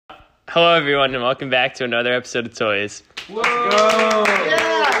Hello, everyone, and welcome back to another episode of Toys. Whoa!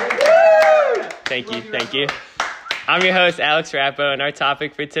 Yeah! Thank you. I'm your host, Alex Rappo, and our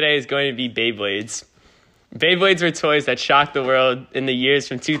topic for today is going to be Beyblades. Beyblades were toys that shocked the world in the years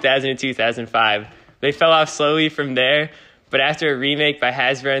from 2000 to 2005. They fell off slowly from there, but after a remake by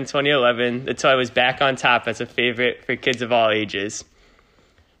Hasbro in 2011, the toy was back on top as a favorite for kids of all ages.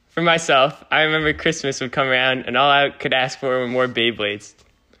 For myself, I remember Christmas would come around and all I could ask for were more Beyblades.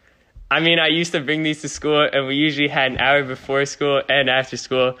 I used to bring these to school, and we usually had an hour before school and after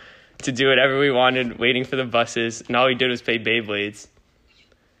school to do whatever we wanted, waiting for the buses, and all we did was play Beyblades.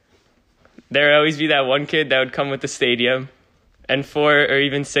 There would always be that one kid that would come with the stadium, and 4 or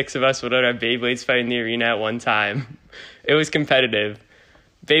even 6 of us would let our Beyblades fight in the arena at one time. It was competitive.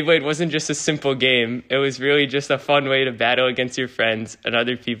 Beyblade wasn't just a simple game, it was really just a fun way to battle against your friends and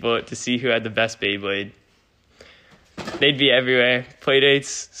other people to see who had the best Beyblade. They'd be everywhere,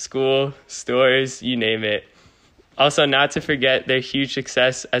 playdates, school, stores, you name it. Also, not to forget their huge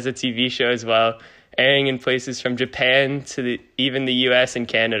success as a TV show as well, airing in places from Japan to even the US and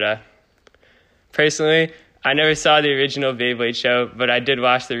Canada. Personally, I never saw the original Beyblade show, but I did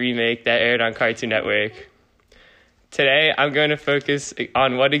watch the remake that aired on Cartoon Network. Today, I'm going to focus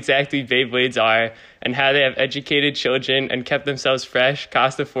on what exactly Beyblades are and how they have educated children and kept themselves fresh,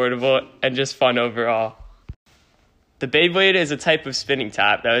 cost affordable, and just fun overall. The Beyblade is a type of spinning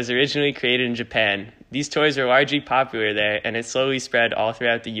top that was originally created in Japan. These toys are largely popular there, and it slowly spread all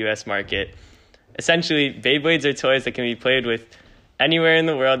throughout the US market. Essentially, Beyblades are toys that can be played with anywhere in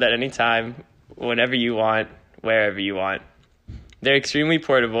the world at any time, whenever you want, wherever you want. They're extremely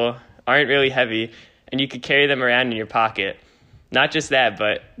portable, aren't really heavy, and you could carry them around in your pocket. Not just that,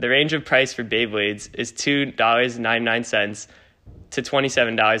 but the range of price for Beyblades is $2.99 to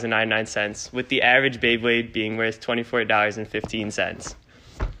 $27.99, with the average Beyblade being worth $24.15.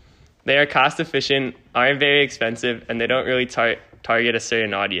 They are cost efficient, aren't very expensive, and they don't really target a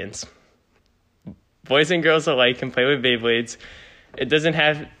certain audience. Boys and girls alike can play with Beyblades. It doesn't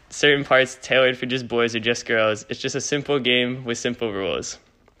have certain parts tailored for just boys or just girls. It's just a simple game with simple rules.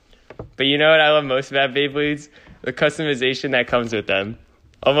 But you know what I love most about Beyblades? The customization that comes with them.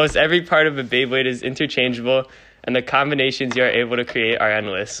 Almost every part of a Beyblade is interchangeable, and the combinations you are able to create are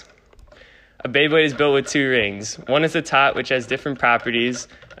endless. A Beyblade is built with 2 rings. One is the top, which has different properties,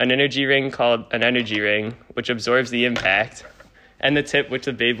 an energy ring called an energy ring, which absorbs the impact, and the tip, which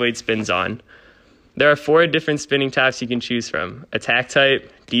the Beyblade spins on. There are 4 different spinning tops you can choose from: attack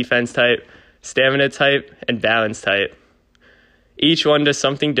type, defense type, stamina type, and balance type. Each one does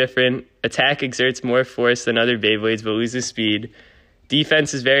something different. Attack exerts more force than other Beyblades but loses speed.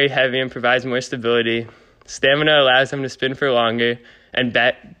 Defense is very heavy and provides more stability. Stamina allows them to spin for longer, and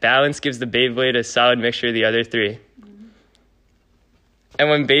balance gives the Beyblade a solid mixture of the other 3. And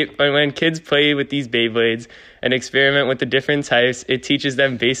when kids play with these Beyblades and experiment with the different types, it teaches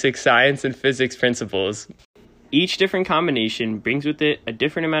them basic science and physics principles. Each different combination brings with it a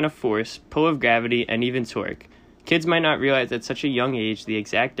different amount of force, pull of gravity, and even torque. Kids might not realize at such a young age the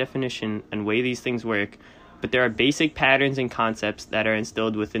exact definition and way these things work, but there are basic patterns and concepts that are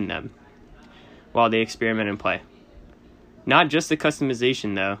instilled within them while they experiment and play. Not just the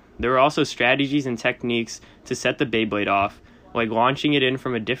customization, though. There are also strategies and techniques to set the Beyblade off, like launching it in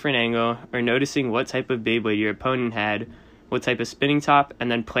from a different angle or noticing what type of Beyblade your opponent had, what type of spinning top, and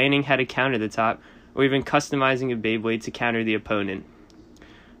then planning how to counter the top, or even customizing a Beyblade to counter the opponent.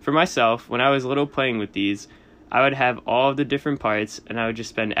 For myself, when I was little playing with these, I would have all of the different parts, and I would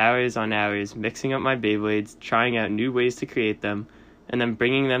just spend hours on hours mixing up my Beyblades, trying out new ways to create them, and then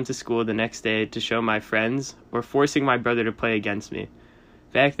bringing them to school the next day to show my friends or forcing my brother to play against me.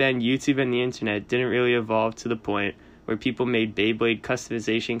 Back then, YouTube and the internet didn't really evolve to the point where people made Beyblade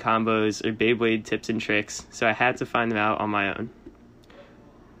customization combos or Beyblade tips and tricks, so I had to find them out on my own.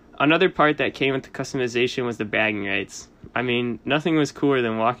 Another part that came with the customization was the bragging rights. Nothing was cooler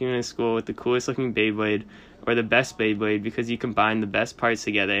than walking into school with the coolest looking Beyblade or the best Beyblade because you combined the best parts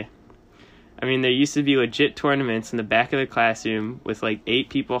together. There used to be legit tournaments in the back of the classroom with like 8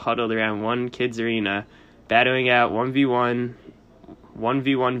 people huddled around one kid's arena, battling out 1v1,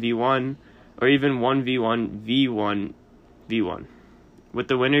 1v1v1, or even 1v1v1v1, with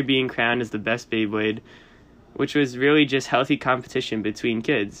the winner being crowned as the best Beyblade, which was really just healthy competition between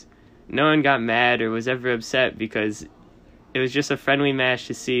kids. No one got mad or was ever upset because it was just a friendly match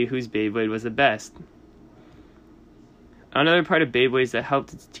to see whose Beyblade was the best. Another part of Beyblades that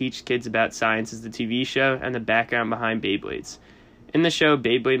helped to teach kids about science is the TV show and the background behind Beyblades. In the show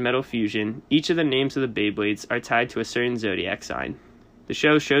Beyblade Metal Fusion, each of the names of the Beyblades are tied to a certain zodiac sign. The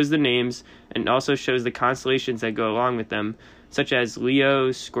show shows the names and also shows the constellations that go along with them, such as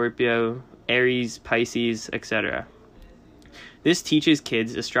Leo, Scorpio, Aries, Pisces, etc. This teaches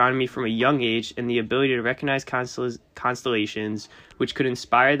kids astronomy from a young age and the ability to recognize constellations, which could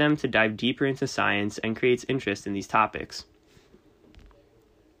inspire them to dive deeper into science and creates interest in these topics.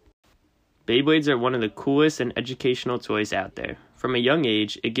 Beyblades are one of the coolest and educational toys out there. From a young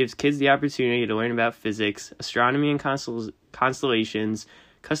age, it gives kids the opportunity to learn about physics, astronomy and constellations,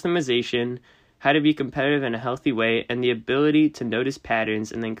 customization, how to be competitive in a healthy way, and the ability to notice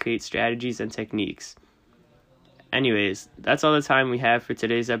patterns and then create strategies and techniques. Anyways, that's all the time we have for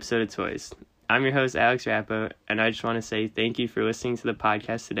today's episode of Toys. I'm your host, Alex Rappo, and I just want to say thank you for listening to the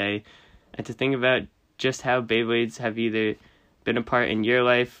podcast today and to think about just how Beyblades have either been a part in your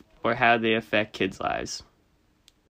life or how they affect kids' lives.